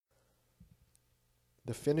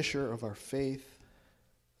the finisher of our faith,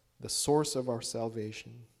 the source of our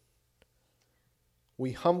salvation.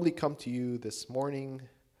 We humbly come to you this morning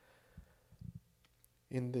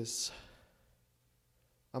in this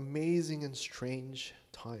amazing and strange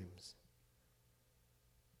times.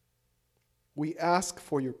 We ask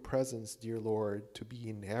for your presence, dear Lord, to be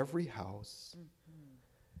in every house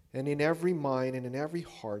and in every mind and in every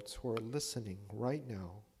heart who are listening right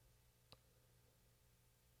now.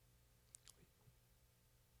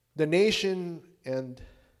 The nation and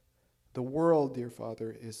the world, dear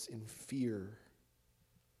Father, is in fear.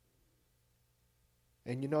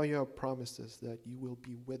 And you know you have promised us that you will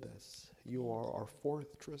be with us. You are our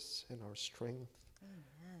fortress and our strength.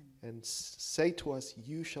 Amen. And say to us,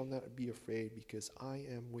 you shall not be afraid because I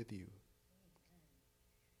am with you.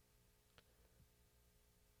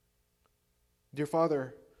 Dear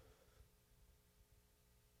Father,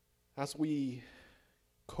 as we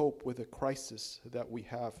cope with the crisis that we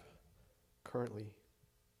have currently,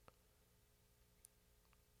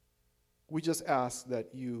 we just ask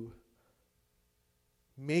that you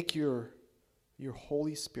make your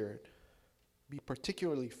Holy Spirit be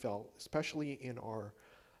particularly felt, especially in our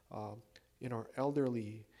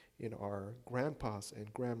elderly, in our grandpas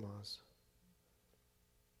and grandmas,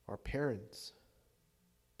 our parents,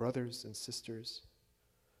 brothers and sisters.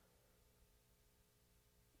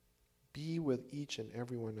 Be with each and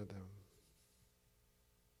every one of them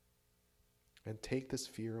and take this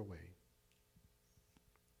fear away.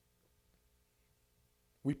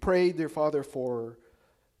 We pray, dear Father, for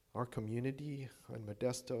our community in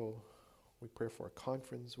Modesto. We pray for our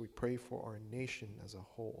conference. We pray for our nation as a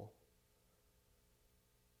whole.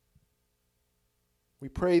 We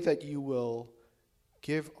pray that you will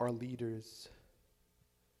give our leaders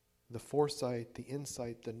the foresight, the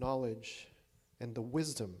insight, the knowledge, and the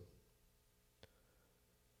wisdom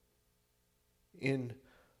in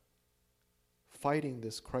fighting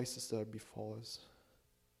this crisis that befall us.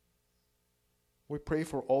 We pray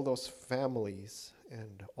for all those families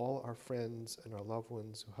and all our friends and our loved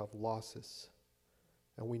ones who have losses,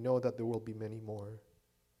 and we know that there will be many more.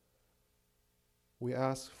 We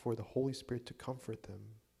ask for the Holy Spirit to comfort them.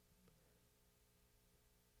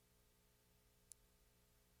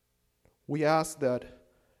 We ask that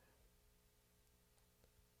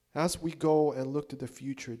as we go and look to the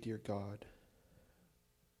future, dear God,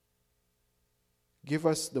 give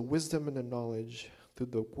us the wisdom and the knowledge through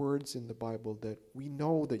the words in the Bible that we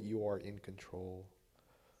know that you are in control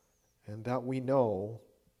and that we know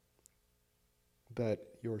that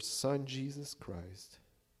your Son, Jesus Christ,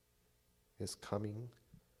 is coming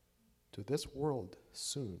to this world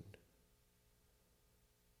soon.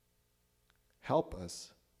 Help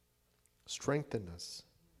us, strengthen us,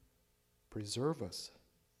 preserve us,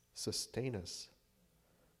 sustain us,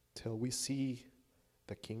 till we see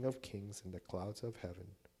the King of Kings in the clouds of heaven.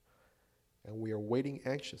 And we are waiting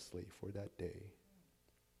anxiously for that day.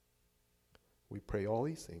 We pray all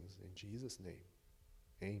these things in Jesus' name.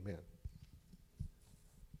 Amen.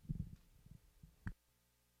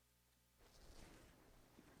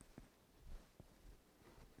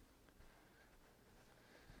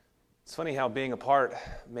 It's funny how being apart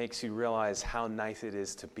makes you realize how nice it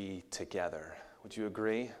is to be together. Would you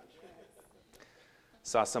agree?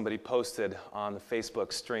 Saw somebody posted on the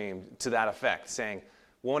Facebook stream to that effect, saying,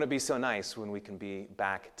 won't it be so nice when we can be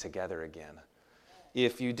back together again?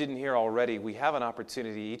 If you didn't hear already, we have an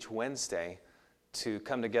opportunity each Wednesday to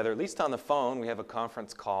come together, at least on the phone. We have a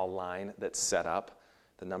conference call line that's set up.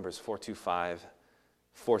 The number is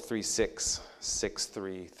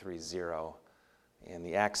 425-436-6330, and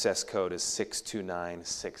the access code is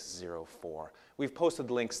 629604. We've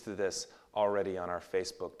posted links to this already on our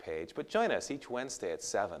Facebook page, but join us each Wednesday at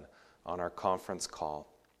 7 on our conference call.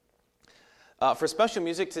 For special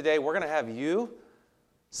music today, we're going to have you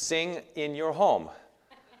sing in your home.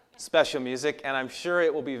 Special music, and I'm sure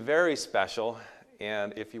it will be very special.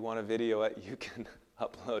 And if you want to video it, you can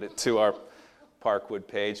upload it to our Parkwood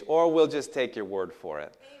page, or we'll just take your word for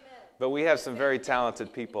it. Amen. But we have some very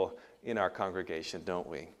talented people in our congregation, don't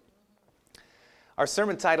we? Our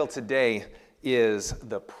sermon title today is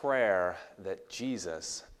The Prayer That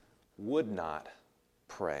Jesus Would Not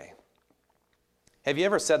Pray. Have you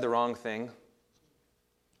ever said the wrong thing?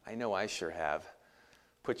 I know I sure have.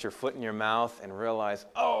 Put your foot in your mouth and realize,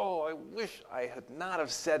 oh, I wish I had not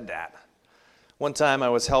have said that. One time I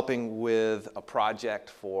was helping with a project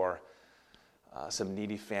for some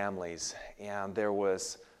needy families, and there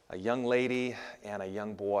was a young lady and a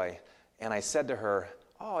young boy, and I said to her,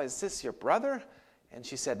 oh, is this your brother? And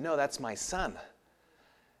she said, no, that's my son.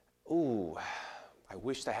 Ooh, I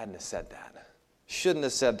wished I hadn't have said that. Shouldn't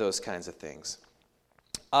have said those kinds of things.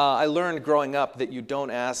 I learned growing up that you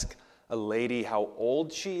don't ask a lady how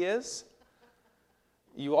old she is.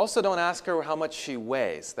 You also don't ask her how much she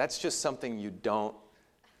weighs. That's just something you don't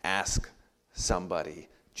ask somebody,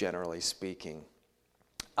 generally speaking.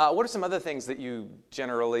 What are some other things that you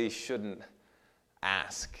generally shouldn't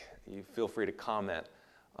ask? You feel free to comment.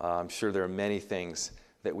 I'm sure there are many things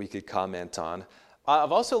that we could comment on.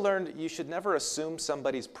 I've also learned you should never assume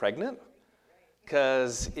somebody's pregnant,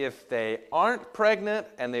 because if they aren't pregnant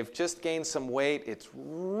and they've just gained some weight, it's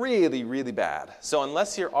really, really bad. So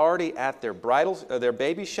unless you're already at their their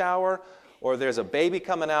baby shower, or there's a baby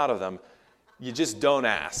coming out of them, you just don't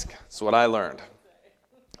ask. That's what I learned.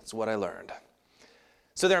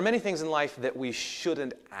 So there are many things in life that we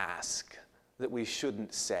shouldn't ask, that we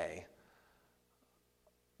shouldn't say.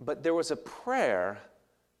 But there was a prayer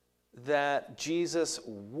that Jesus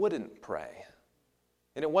wouldn't pray.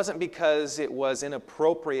 And it wasn't because it was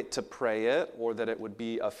inappropriate to pray it, or that it would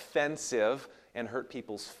be offensive and hurt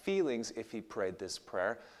people's feelings if he prayed this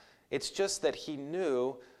prayer. It's just that he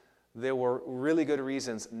knew there were really good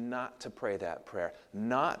reasons not to pray that prayer,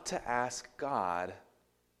 not to ask God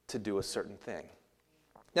to do a certain thing.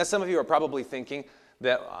 Now, some of you are probably thinking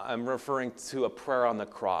that I'm referring to a prayer on the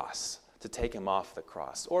cross, to take him off the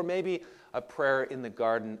cross, or maybe a prayer in the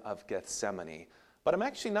Garden of Gethsemane. But I'm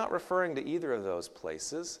actually not referring to either of those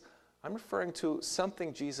places. I'm referring to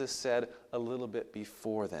something Jesus said a little bit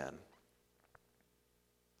before then.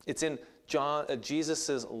 It's in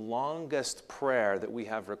Jesus' longest prayer that we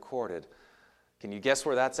have recorded. Can you guess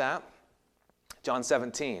where that's at? John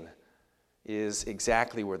 17 is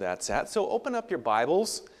exactly where that's at. So open up your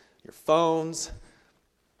Bibles, your phones,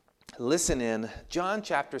 listen in. John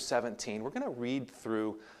chapter 17. We're going to read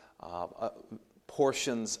through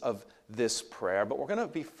portions of this prayer, but we're going to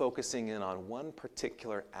be focusing in on one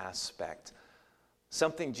particular aspect,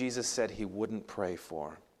 something Jesus said he wouldn't pray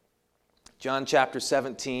for. John chapter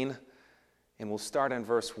 17, and we'll start in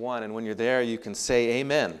verse 1, and when you're there, you can say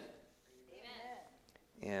amen.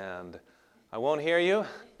 Amen. And I won't hear you,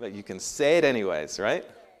 but you can say it anyways, right?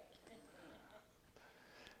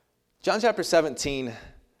 John chapter 17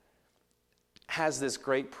 has this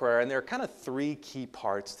great prayer, and there are kind of three key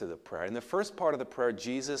parts to the prayer. In the first part of the prayer,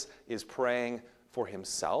 Jesus is praying for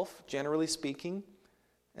himself, generally speaking,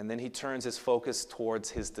 and then he turns his focus towards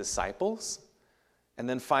his disciples, and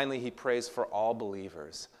then finally he prays for all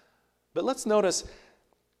believers. But let's notice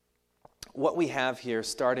what we have here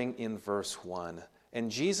starting in verse 1. And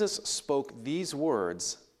Jesus spoke these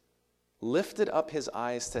words, lifted up his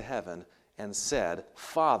eyes to heaven, and said,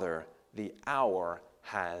 Father, the hour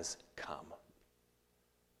has come.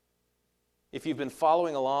 If you've been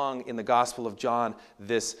following along in the Gospel of John,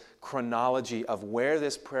 this chronology of where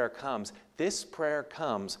this prayer comes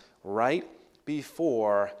right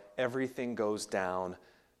before everything goes down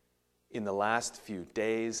in the last few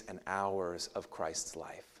days and hours of Christ's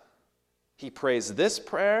life. He prays this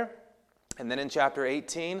prayer, and then in chapter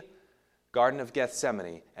 18, Garden of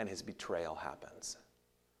Gethsemane, and his betrayal happens.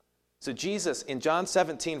 So Jesus, in John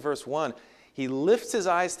 17, verse 1, he lifts his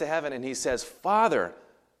eyes to heaven and he says, Father,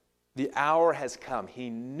 the hour has come. He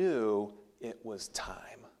knew it was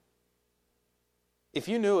time. If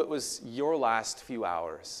you knew it was your last few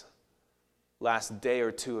hours, last day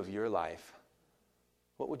or two of your life,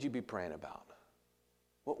 what would you be praying about?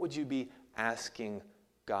 What would you be asking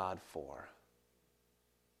God for?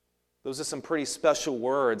 Those are some pretty special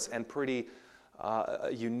words and pretty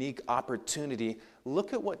unique opportunity.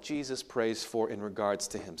 Look at what Jesus prays for in regards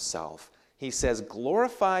to himself. He says,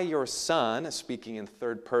 glorify your Son, speaking in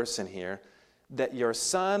third person here, that your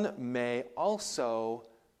Son may also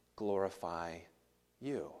glorify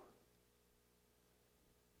you.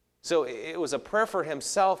 So it was a prayer for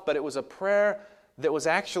himself, but it was a prayer that was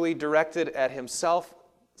actually directed at himself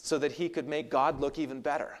so that he could make God look even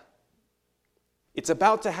better. It's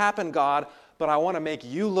about to happen, God, but I want to make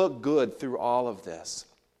you look good through all of this.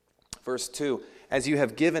 Verse 2, as you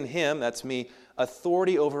have given him, that's me,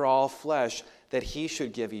 authority over all flesh, that he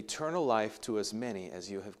should give eternal life to as many as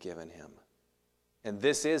you have given him. And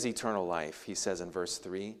this is eternal life, he says in verse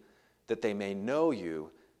 3, that they may know you,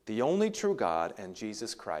 the only true God, and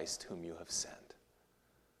Jesus Christ, whom you have sent.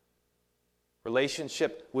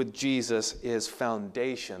 Relationship with Jesus is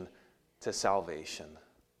foundation to salvation.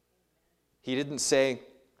 He didn't say,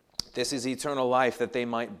 this is eternal life, that they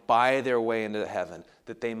might buy their way into heaven,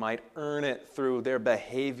 that they might earn it through their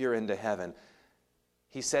behavior into heaven.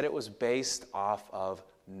 He said it was based off of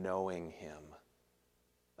knowing him,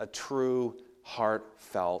 a true,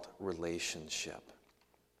 heartfelt relationship.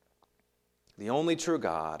 The only true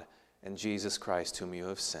God and Jesus Christ whom you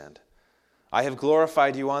have sent. I have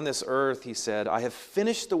glorified you on this earth, he said. I have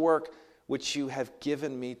finished the work which you have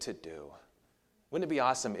given me to do. Wouldn't it be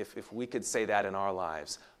awesome if we could say that in our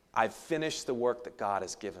lives? I've finished the work that God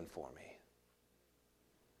has given for me.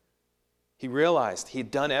 He realized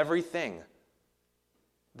he'd done everything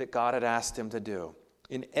that God had asked him to do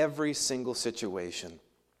in every single situation.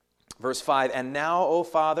 Verse 5, and now, O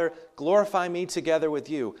Father, glorify me together with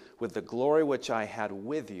you, with the glory which I had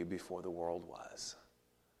with you before the world was.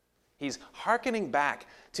 He's hearkening back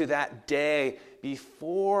to that day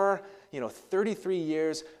before, 33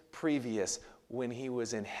 years previous, when he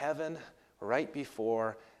was in heaven, right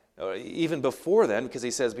before, or even before then, because he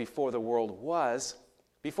says before the world was,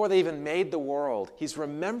 before they even made the world. He's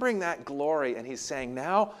remembering that glory, and he's saying,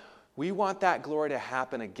 now we want that glory to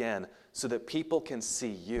happen again so that people can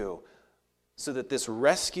see you, so that this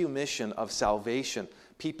rescue mission of salvation,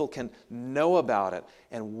 people can know about it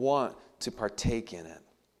and want to partake in it.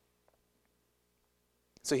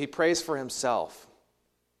 So he prays for himself.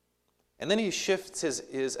 And then he shifts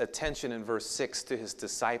his attention in verse 6 to his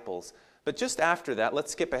disciples. But just after that,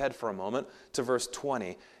 let's skip ahead for a moment to verse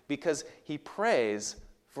 20, because he prays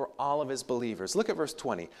for all of his believers. Look at verse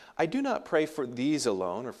 20. I do not pray for these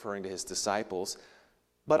alone, referring to his disciples,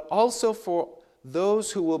 but also for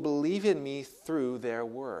those who will believe in me through their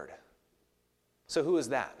word. So who is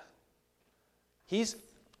that? He's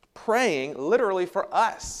praying literally for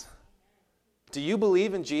us. Do you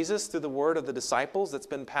believe in Jesus through the word of the disciples that's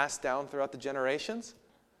been passed down throughout the generations?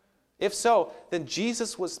 If so, then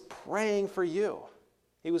Jesus was praying for you.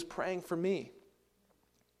 He was praying for me.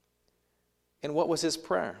 And what was his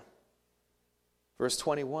prayer? Verse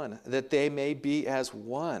 21, that they may be as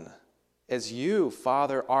one, as you,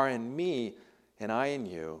 Father, are in me and I in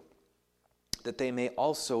you, that they may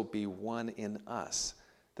also be one in us,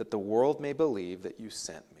 that the world may believe that you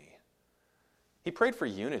sent me. He prayed for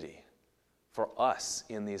unity for us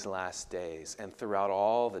in these last days and throughout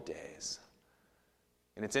all the days.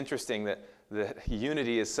 And it's interesting that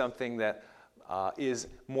unity is something that is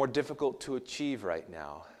more difficult to achieve right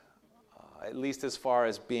now, at least as far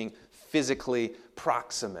as being physically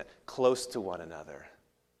proximate, close to one another,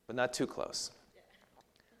 but not too close.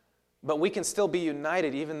 But we can still be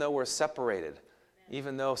united even though we're separated,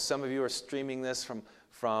 even though some of you are streaming this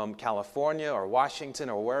from California or Washington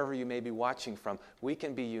or wherever you may be watching from. We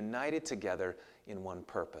can be united together in one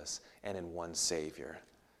purpose and in one Savior.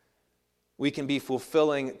 We can be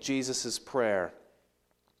fulfilling Jesus' prayer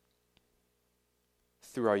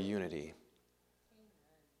through our unity.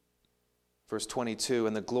 Verse 22,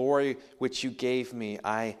 and the glory which you gave me,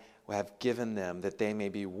 I have given them, that they may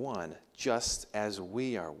be one, just as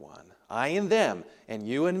we are one. I in them, and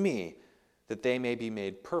you in me, that they may be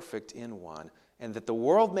made perfect in one, and that the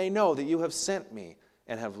world may know that you have sent me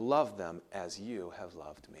and have loved them as you have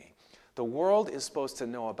loved me. The world is supposed to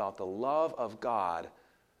know about the love of God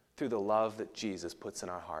through the love that Jesus puts in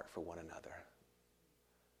our heart for one another.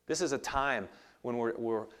 This is a time when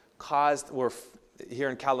we're here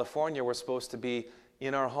in California, we're supposed to be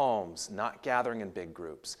in our homes, not gathering in big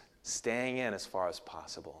groups, staying in as far as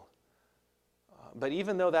possible. But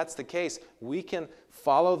even though that's the case, we can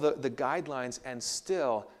follow the guidelines and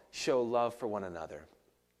still show love for one another.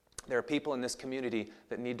 There are people in this community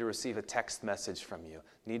that need to receive a text message from you,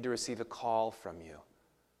 need to receive a call from you,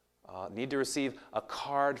 need to receive a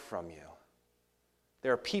card from you.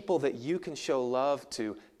 There are people that you can show love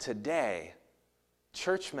to today,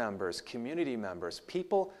 church members, community members,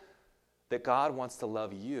 people that God wants to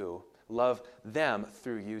love them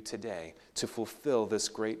through you today to fulfill this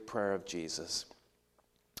great prayer of Jesus.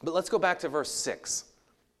 But let's go back to verse 6.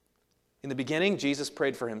 In the beginning, Jesus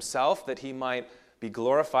prayed for himself that he might be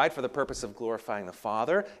glorified for the purpose of glorifying the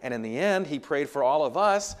Father. And in the end, he prayed for all of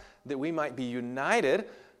us that we might be united.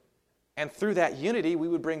 And through that unity, we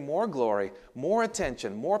would bring more glory, more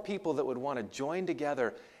attention, more people that would want to join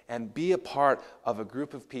together and be a part of a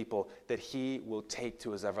group of people that he will take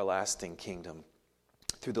to his everlasting kingdom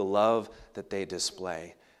through the love that they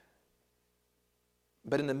display.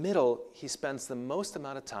 But in the middle, he spends the most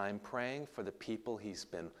amount of time praying for the people he's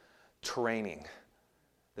been training,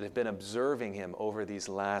 that have been observing him over these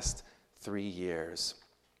last 3 years.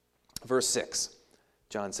 Verse 6,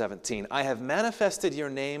 John 17, I have manifested your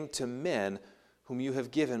name to men whom you have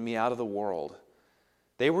given me out of the world.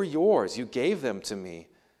 They were yours, you gave them to me,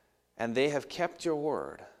 and they have kept your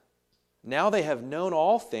word. Now they have known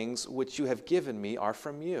all things which you have given me are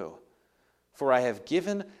from you. For I have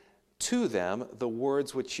given to them the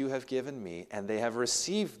words which you have given me, and they have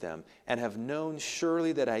received them, and have known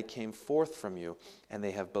surely that I came forth from you, and they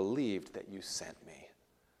have believed that you sent me.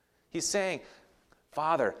 He's saying,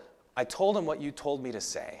 Father, I told them what you told me to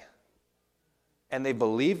say. and they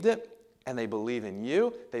believed it, and they believe in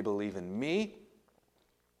you, they believe in me.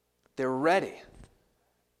 They're ready.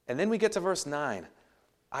 And then we get to verse 9.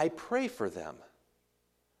 I pray for them.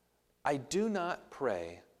 I do not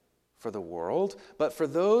pray for the world, but for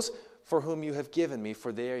those for whom you have given me,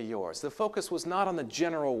 for they are yours. The focus was not on the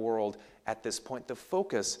general world at this point. The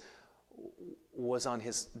focus was on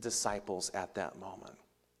his disciples at that moment.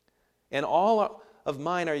 And all of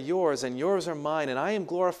mine are yours, and yours are mine, and I am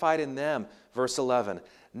glorified in them. Verse 11.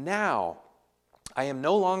 Now I am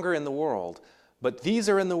no longer in the world, but these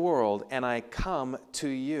are in the world, and I come to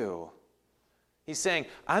you. He's saying,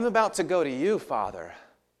 I'm about to go to you, Father.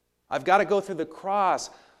 I've got to go through the cross,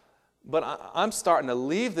 but I'm starting to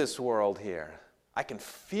leave this world here. I can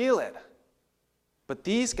feel it. But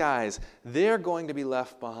these guys, they're going to be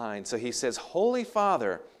left behind. So he says, Holy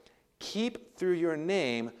Father, keep through your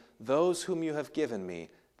name those whom you have given me,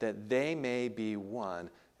 that they may be one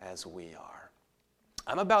as we are.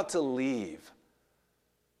 I'm about to leave.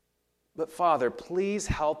 But Father, please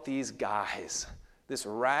help these guys, this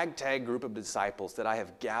ragtag group of disciples that I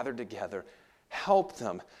have gathered together. Help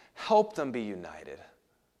them be united.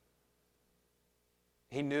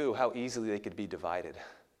 He knew how easily they could be divided.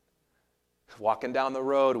 Walking down the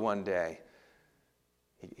road one day,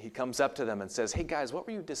 he comes up to them and says, hey guys, what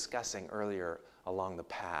were you discussing earlier along the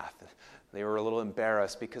path? They were a little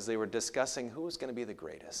embarrassed because they were discussing who was going to be the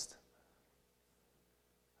greatest.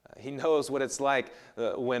 He knows what it's like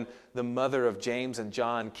when the mother of James and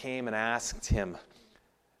John came and asked him,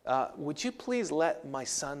 would you please let my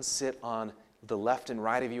son sit on the left and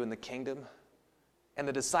right of you in the kingdom? And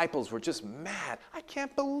the disciples were just mad. I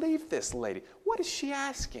can't believe this lady. What is she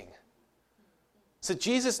asking? So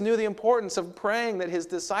Jesus knew the importance of praying that his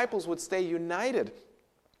disciples would stay united,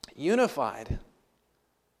 unified.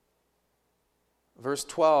 Verse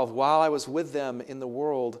 12, while I was with them in the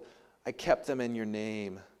world, I kept them in your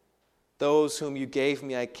name. Those whom you gave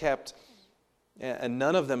me I kept, and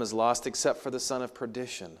none of them is lost except for the son of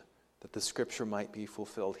perdition, that the scripture might be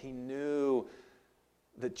fulfilled. He knew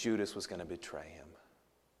that Judas was going to betray him.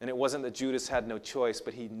 And it wasn't that Judas had no choice,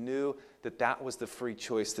 but he knew that that was the free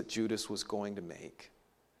choice that Judas was going to make.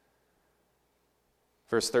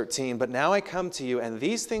 Verse 13, but now I come to you, and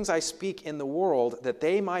these things I speak in the world, that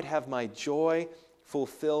they might have my joy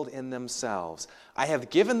fulfilled in themselves. I have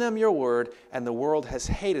given them your word, and the world has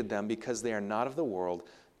hated them because they are not of the world,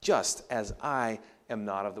 just as I am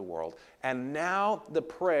not of the world. And now the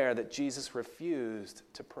prayer that Jesus refused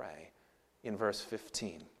to pray in verse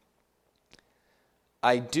 15.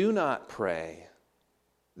 I do not pray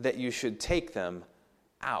that you should take them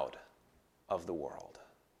out of the world.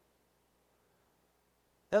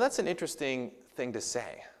 Now that's an interesting thing to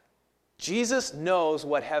say. Jesus knows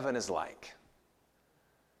what heaven is like.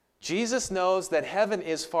 Jesus knows that heaven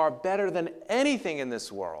is far better than anything in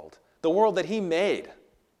this world, the world that he made.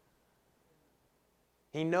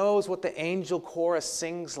 He knows what the angel chorus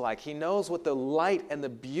sings like. He knows what the light and the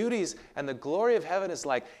beauties and the glory of heaven is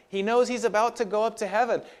like. He knows he's about to go up to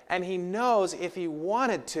heaven. And he knows if he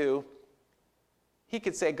wanted to, he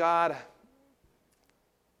could say, God,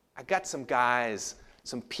 I got some guys,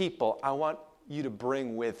 some people I want you to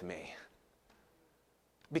bring with me.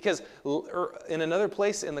 Because in another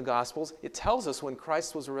place in the Gospels, it tells us when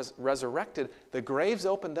Christ was resurrected, the graves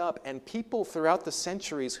opened up and people throughout the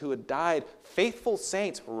centuries who had died, faithful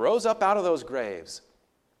saints, rose up out of those graves.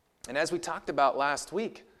 And as we talked about last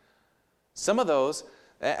week, some of those,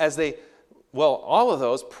 all of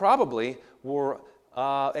those probably were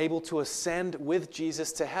able to ascend with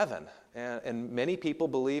Jesus to heaven. And many people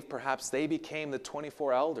believe perhaps they became the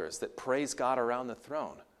 24 elders that praise God around the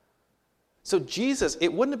throne. So Jesus,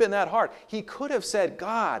 it wouldn't have been that hard. He could have said,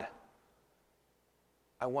 God,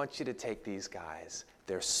 I want you to take these guys.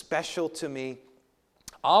 They're special to me.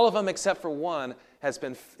 All of them except for one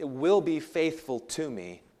will be faithful to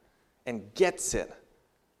me and gets it.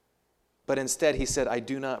 But instead he said, I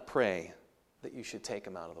do not pray that you should take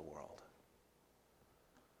them out of the world.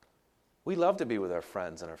 We love to be with our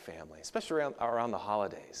friends and our family, especially around the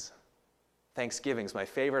holidays. Thanksgiving's my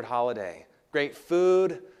favorite holiday. Great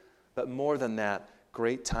food. But more than that,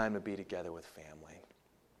 great time to be together with family.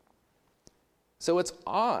 So it's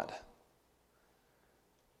odd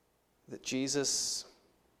that Jesus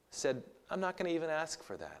said, I'm not going to even ask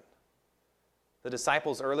for that. The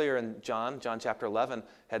disciples earlier in John chapter 11,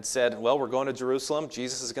 had said, well, we're going to Jerusalem.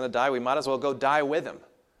 Jesus is going to die. We might as well go die with him.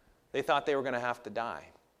 They thought they were going to have to die.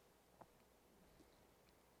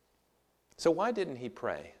 So why didn't he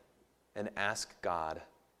pray and ask God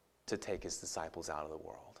to take his disciples out of the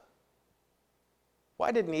world?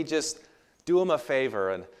 Why didn't he just do them a favor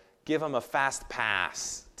and give them a fast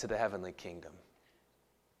pass to the heavenly kingdom?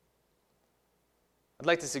 I'd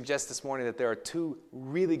like to suggest this morning that there are two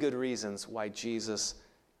really good reasons why Jesus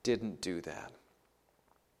didn't do that.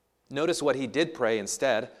 Notice what he did pray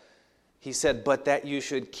instead. He said, "But that you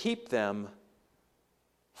should keep them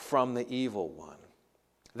from the evil one.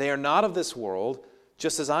 They are not of this world,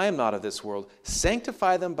 just as I am not of this world.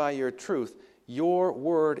 Sanctify them by your truth. Your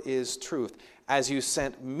word is truth. As you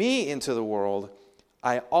sent me into the world,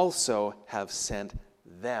 I also have sent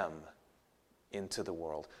them into the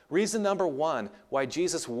world." Reason number one why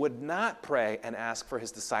Jesus would not pray and ask for his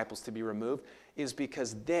disciples to be removed is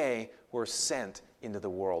because they were sent into the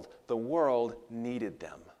world. The world needed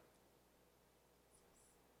them.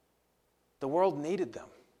 The world needed them.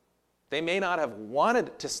 They may not have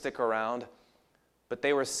wanted to stick around, but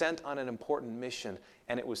they were sent on an important mission,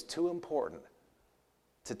 and it was too important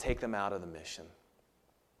to take them out of the mission.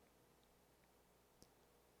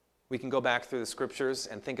 We can go back through the scriptures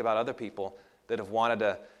and think about other people that have wanted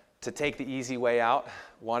to take the easy way out,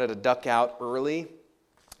 wanted to duck out early.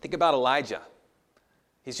 Think about Elijah.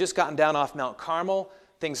 He's just gotten down off Mount Carmel.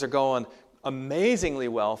 Things are going amazingly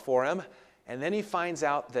well for him. And then he finds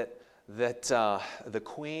out that the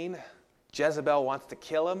queen, Jezebel, wants to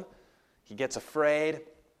kill him. He gets afraid.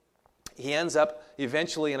 He ends up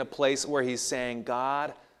eventually in a place where he's saying,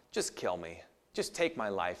 "God, just kill me. Just take my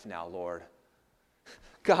life now, Lord.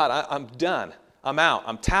 God, I'm done. I'm out.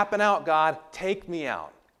 I'm tapping out, God. Take me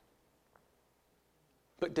out."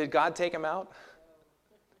 But did God take him out?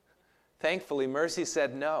 Thankfully, mercy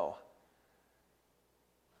said no.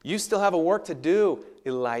 You still have a work to do,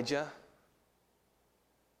 Elijah.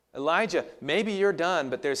 Elijah, maybe you're done,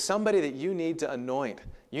 but there's somebody that you need to anoint.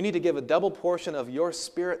 You need to give a double portion of your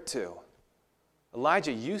spirit to.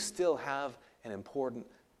 Elijah, you still have an important,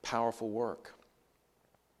 powerful work.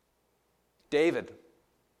 David,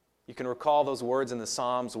 you can recall those words in the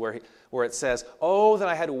Psalms where it says, "Oh, that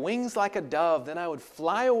I had wings like a dove, then I would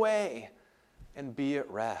fly away and be at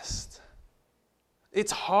rest."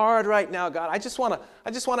 It's hard right now, God. I just want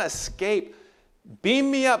to escape. Beam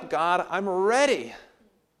me up, God. I'm ready.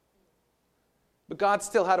 But God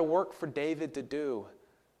still had a work for David to do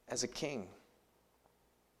as a king.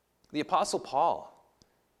 The Apostle Paul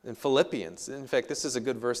in Philippians, in fact, this is a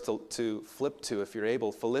good verse to flip to if you're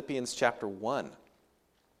able. Philippians chapter 1,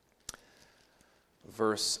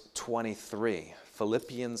 verse 23.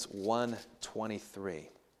 Philippians 1:23.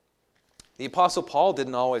 The Apostle Paul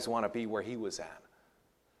didn't always want to be where he was at.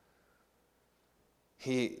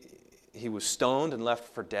 He was stoned and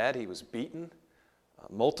left for dead. He was beaten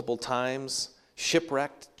multiple times,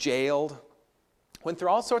 shipwrecked, jailed, went through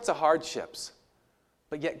all sorts of hardships.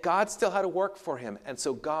 But yet God still had a work for him, and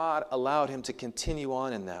so God allowed him to continue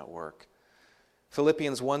on in that work.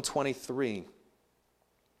 Philippians 1:23.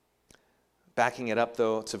 Backing it up,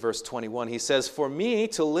 though, to verse 21, he says, "For me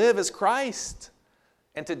to live is Christ,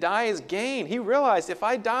 and to die is gain." He realized if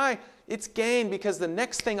I die, it's gain because the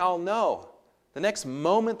next thing I'll know, the next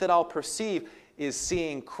moment that I'll perceive is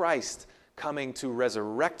seeing Christ coming to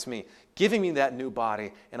resurrect me, giving me that new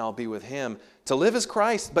body, and I'll be with him. To live is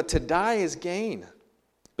Christ, but to die is gain.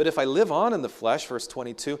 But if I live on in the flesh, verse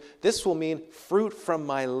 22, this will mean fruit from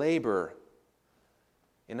my labor.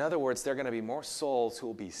 In other words, there are going to be more souls who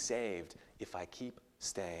will be saved if I keep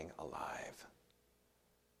staying alive.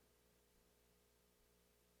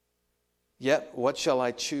 Yet, what shall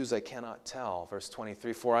I choose? I cannot tell. Verse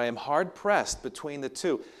 23, "For I am hard pressed between the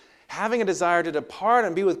two, having a desire to depart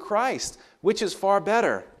and be with Christ, which is far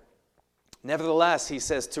better. Nevertheless," he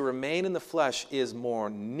says, "to remain in the flesh is more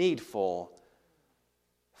needful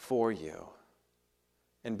for you.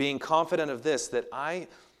 And being confident of this, that I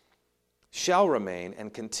shall remain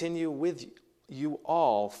and continue with you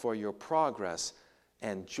all for your progress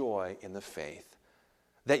and joy in the faith,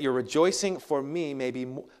 that your rejoicing for me may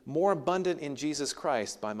be more abundant in Jesus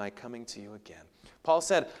Christ by my coming to you again." Paul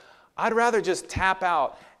said, I'd rather just tap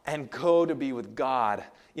out and go to be with God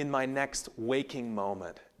in my next waking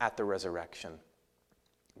moment at the resurrection.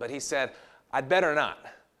 But he said, I'd better not,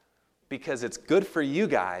 because it's good for you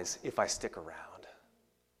guys if I stick around.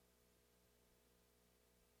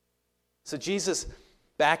 So Jesus,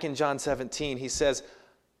 back in John 17, he says,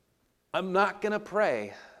 I'm not going to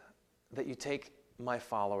pray that you take my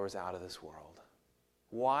followers out of this world.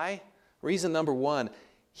 Why? Reason number one,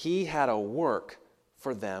 he had a work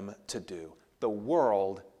for them to do. The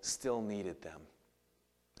world still needed them.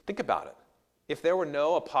 Think about it. If there were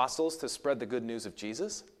no apostles to spread the good news of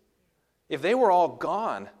Jesus, if they were all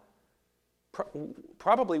gone,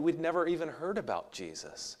 probably we'd never even heard about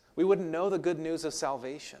Jesus. We wouldn't know the good news of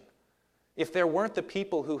salvation. If there weren't the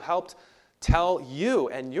people who helped tell you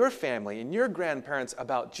and your family and your grandparents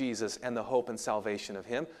about Jesus and the hope and salvation of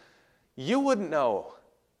him, you wouldn't know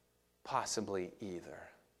possibly either.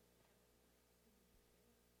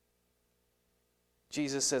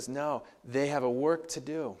 Jesus says, no, they have a work to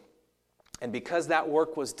do. And because that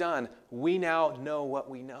work was done, we now know what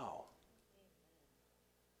we know.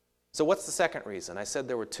 So what's the second reason? I said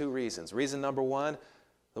there were two reasons. Reason number one,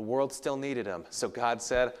 the world still needed him. So God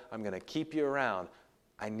said, I'm going to keep you around.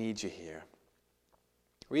 I need you here.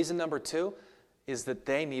 Reason number two is that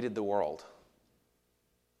they needed the world.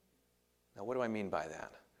 Now, what do I mean by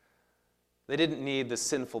that? They didn't need the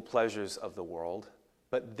sinful pleasures of the world,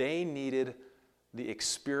 but they needed the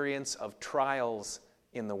experience of trials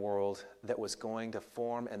in the world that was going to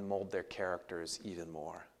form and mold their characters even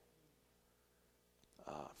more.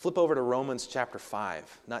 Flip over to Romans chapter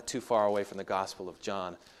 5, not too far away from the Gospel of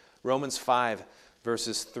John. Romans 5,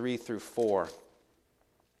 verses 3 through 4.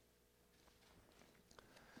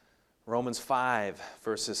 Romans 5,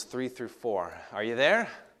 verses 3 through 4. Are you there?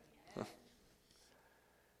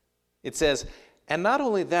 It says, and not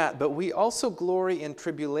only that, but we also glory in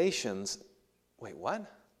tribulations. Wait, what?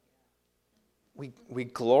 We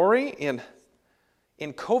glory in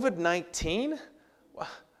COVID-19?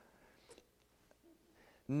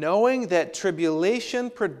 Knowing that tribulation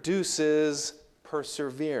produces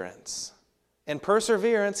perseverance. And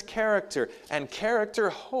perseverance, character. And character,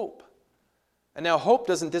 hope. And now hope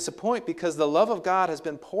doesn't disappoint because the love of God has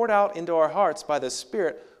been poured out into our hearts by the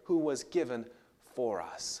Spirit who was given for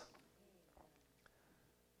us.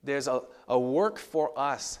 There's a work for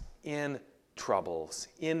us in troubles,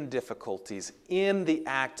 in difficulties, in the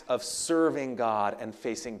act of serving God and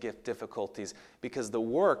facing difficulties, because the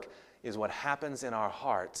work is what happens in our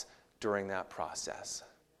hearts during that process.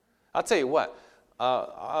 I'll tell you what,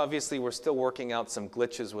 obviously we're still working out some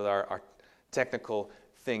glitches with our technical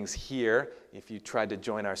things here, if you tried to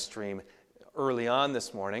join our stream early on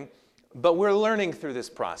this morning, but we're learning through this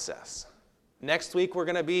process. Next week we're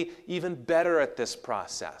going to be even better at this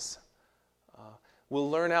process. We'll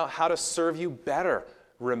learn out how to serve you better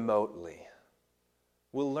remotely.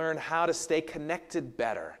 We'll learn how to stay connected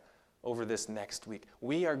better over this next week.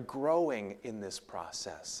 We are growing in this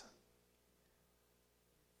process.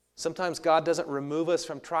 Sometimes God doesn't remove us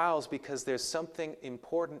from trials because there's something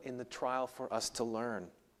important in the trial for us to learn.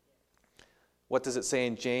 What does it say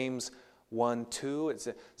in James 1:2?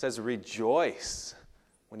 It says, rejoice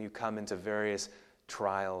when you come into various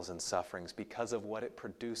trials and sufferings because of what it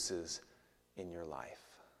produces in your life.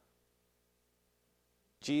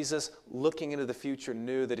 Jesus, looking into the future,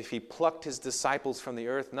 knew that if he plucked his disciples from the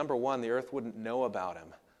earth, number one, the earth wouldn't know about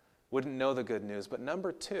him, wouldn't know the good news. But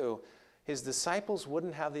number two, his disciples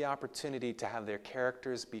wouldn't have the opportunity to have their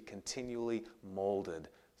characters be continually molded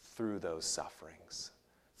through those sufferings,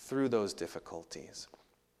 through those difficulties.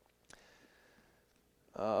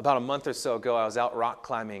 About a month or so ago, I was out rock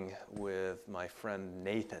climbing with my friend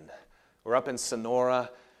Nathan. We're up in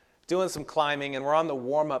Sonora doing some climbing, and we're on the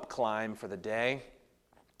warm-up climb for the day.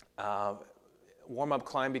 Warm-up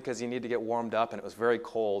climb because you need to get warmed up, and it was very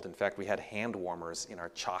cold. In fact, we had hand warmers in our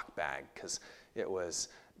chalk bag because it was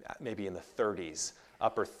maybe in the 30s,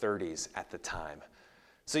 upper 30s at the time.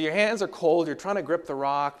 So your hands are cold, you're trying to grip the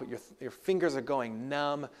rock, but your fingers are going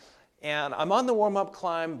numb. And I'm on the warm-up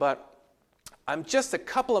climb, but I'm just a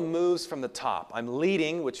couple of moves from the top. I'm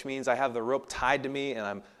leading, which means I have the rope tied to me, and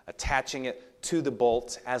I'm attaching it to the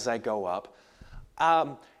bolt as I go up.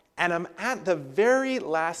 And I'm at the very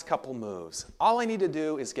last couple moves. All I need to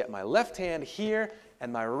do is get my left hand here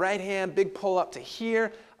and my right hand, big pull up to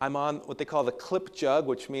here. I'm on what they call the clip jug,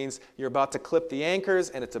 which means you're about to clip the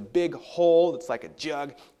anchors, and it's a big hole. It's like a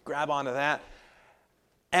jug. Grab onto that.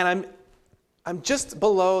 And I'm just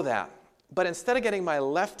below that. But instead of getting my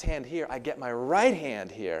left hand here, I get my right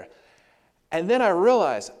hand here. And then I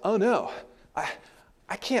realize, oh no,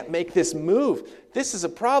 I can't make this move. This is a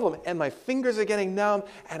problem. And my fingers are getting numb,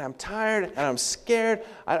 and I'm tired, and I'm scared.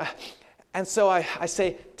 And so I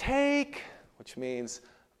say, take, which means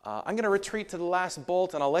I'm going to retreat to the last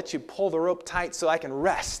bolt, and I'll let you pull the rope tight so I can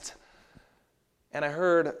rest. And I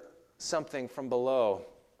heard something from below.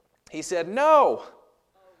 He said, no,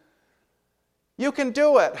 you can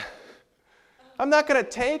do it. I'm not going to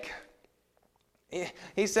take.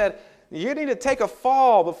 He said, you need to take a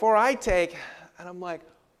fall before I take. And I'm like,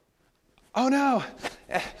 oh no.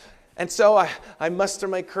 And so I muster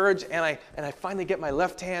my courage, and I finally get my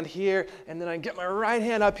left hand here, and then I get my right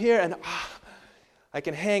hand up here, and I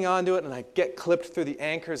can hang on to it, and I get clipped through the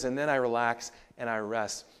anchors, and then I relax and I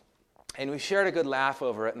rest. And we shared a good laugh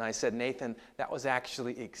over it, and I said, Nathan, that was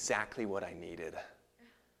actually exactly what I needed.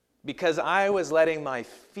 Because I was letting my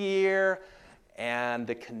fear and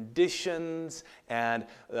the conditions and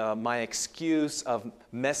my excuse of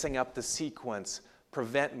messing up the sequence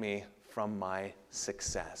prevent me from my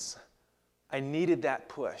success. I needed that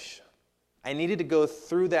push. I needed to go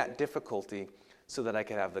through that difficulty so that I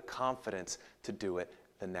could have the confidence to do it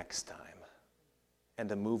the next time and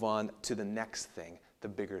to move on to the next thing, the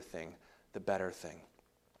bigger thing, the better thing.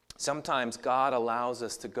 Sometimes God allows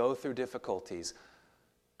us to go through difficulties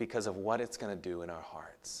because of what it's going to do in our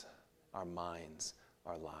hearts, our minds,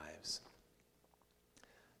 our lives.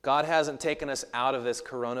 God hasn't taken us out of this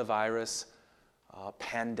coronavirus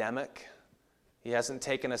pandemic. He hasn't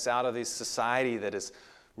taken us out of this society that is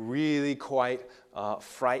really quite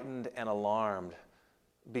frightened and alarmed,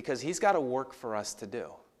 because He's got a work for us to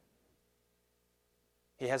do.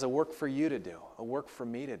 He has a work for you to do, a work for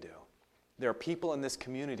me to do. There are people in this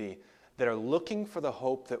community that are looking for the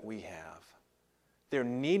hope that we have. They're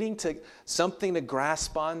needing something to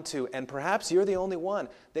grasp onto, and perhaps you're the only one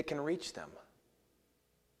that can reach them.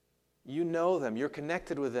 You know them, you're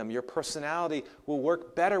connected with them, your personality will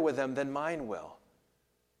work better with them than mine will.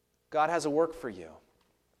 God has a work for you.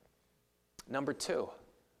 Number 2,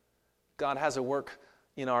 God has a work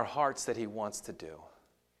in our hearts that He wants to do.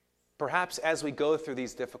 Perhaps as we go through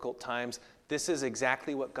these difficult times, this is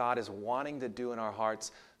exactly what God is wanting to do in our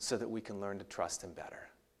hearts so that we can learn to trust Him better.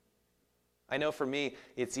 I know for me,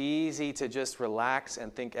 it's easy to just relax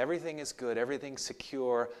and think everything is good, everything's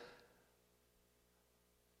secure,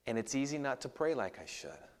 and it's easy not to pray like I should.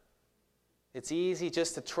 It's easy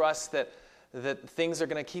just to trust that things are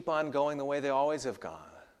going to keep on going the way they always have gone.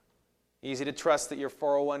 Easy to trust that your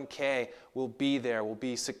 401k will be there, will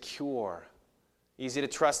be secure. Easy to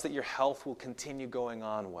trust that your health will continue going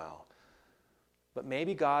on well. But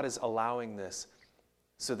maybe God is allowing this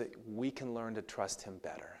so that we can learn to trust Him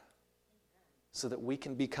better, so that we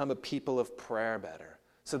can become a people of prayer better,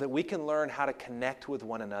 so that we can learn how to connect with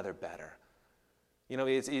one another better. You know,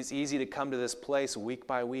 it's easy to come to this place week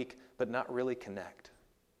by week, but not really connect.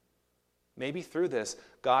 Maybe through this,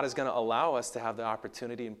 God is going to allow us to have the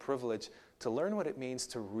opportunity and privilege to learn what it means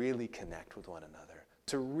to really connect with one another,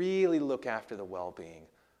 to really look after the well-being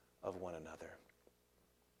of one another.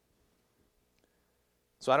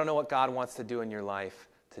 So I don't know what God wants to do in your life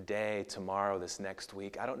today, tomorrow, this next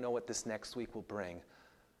week. I don't know what this next week will bring.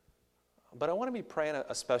 But I want to be praying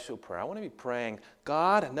a special prayer. I want to be praying,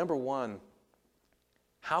 God, number 1,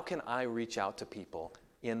 how can I reach out to people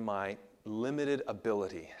in my limited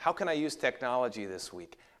ability? How can I use technology this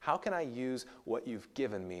week? How can I use what you've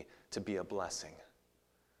given me to be a blessing?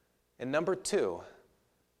 And number 2,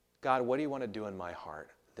 God, what do you want to do in my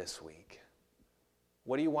heart this week?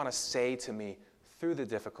 What do you want to say to me through the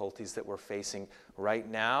difficulties that we're facing right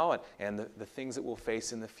now and the things that we'll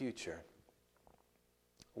face in the future?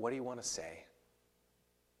 What do you want to say?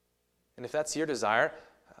 And if that's your desire,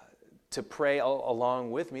 to pray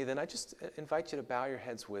along with me, then I just invite you to bow your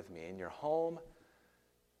heads with me in your home,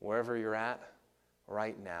 wherever you're at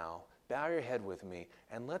right now. Bow your head with me,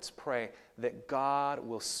 and let's pray that God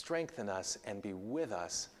will strengthen us and be with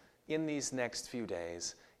us in these next few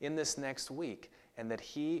days, in this next week, and that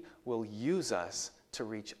He will use us to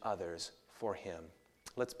reach others for Him.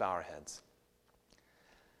 Let's bow our heads.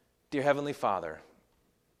 Dear Heavenly Father,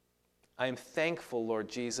 I am thankful, Lord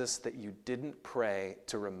Jesus, that you didn't pray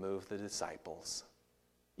to remove the disciples.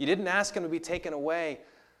 You didn't ask them to be taken away.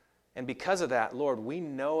 And because of that, Lord, we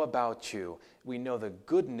know about you. We know the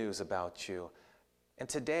good news about you. And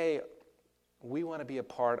today, we want to be a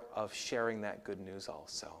part of sharing that good news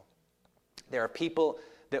also. There are people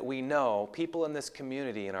that we know, people in this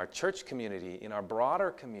community, in our church community, in our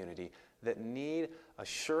broader community, that need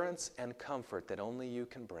assurance and comfort that only you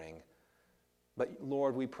can bring. But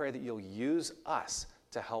Lord, we pray that you'll use us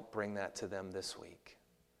to help bring that to them this week.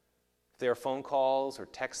 If there are phone calls or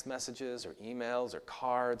text messages or emails or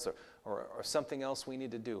cards or something else we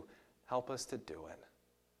need to do, help us to do it.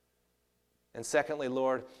 And secondly,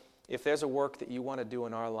 Lord, if there's a work that you want to do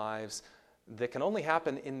in our lives that can only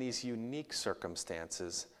happen in these unique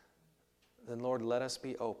circumstances, then Lord, let us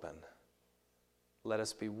be open. Let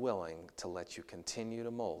us be willing to let you continue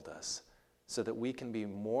to mold us so that we can be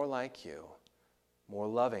more like you, more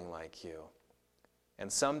loving like you.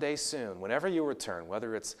 And someday soon, whenever you return,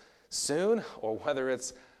 whether it's soon or whether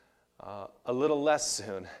it's a little less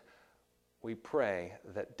soon, we pray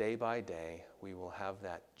that day by day we will have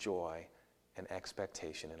that joy and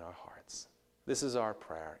expectation in our hearts. This is our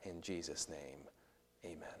prayer in Jesus' name.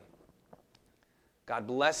 Amen. God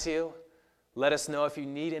bless you. Let us know if you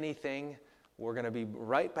need anything. We're going to be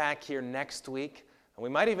right back here next week. And we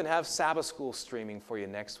might even have Sabbath School streaming for you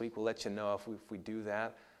next week. We'll let you know if we do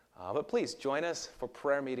that. But please join us for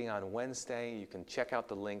prayer meeting on Wednesday. You can check out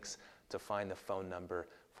the links to find the phone number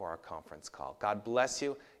for our conference call. God bless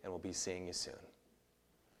you, and we'll be seeing you soon.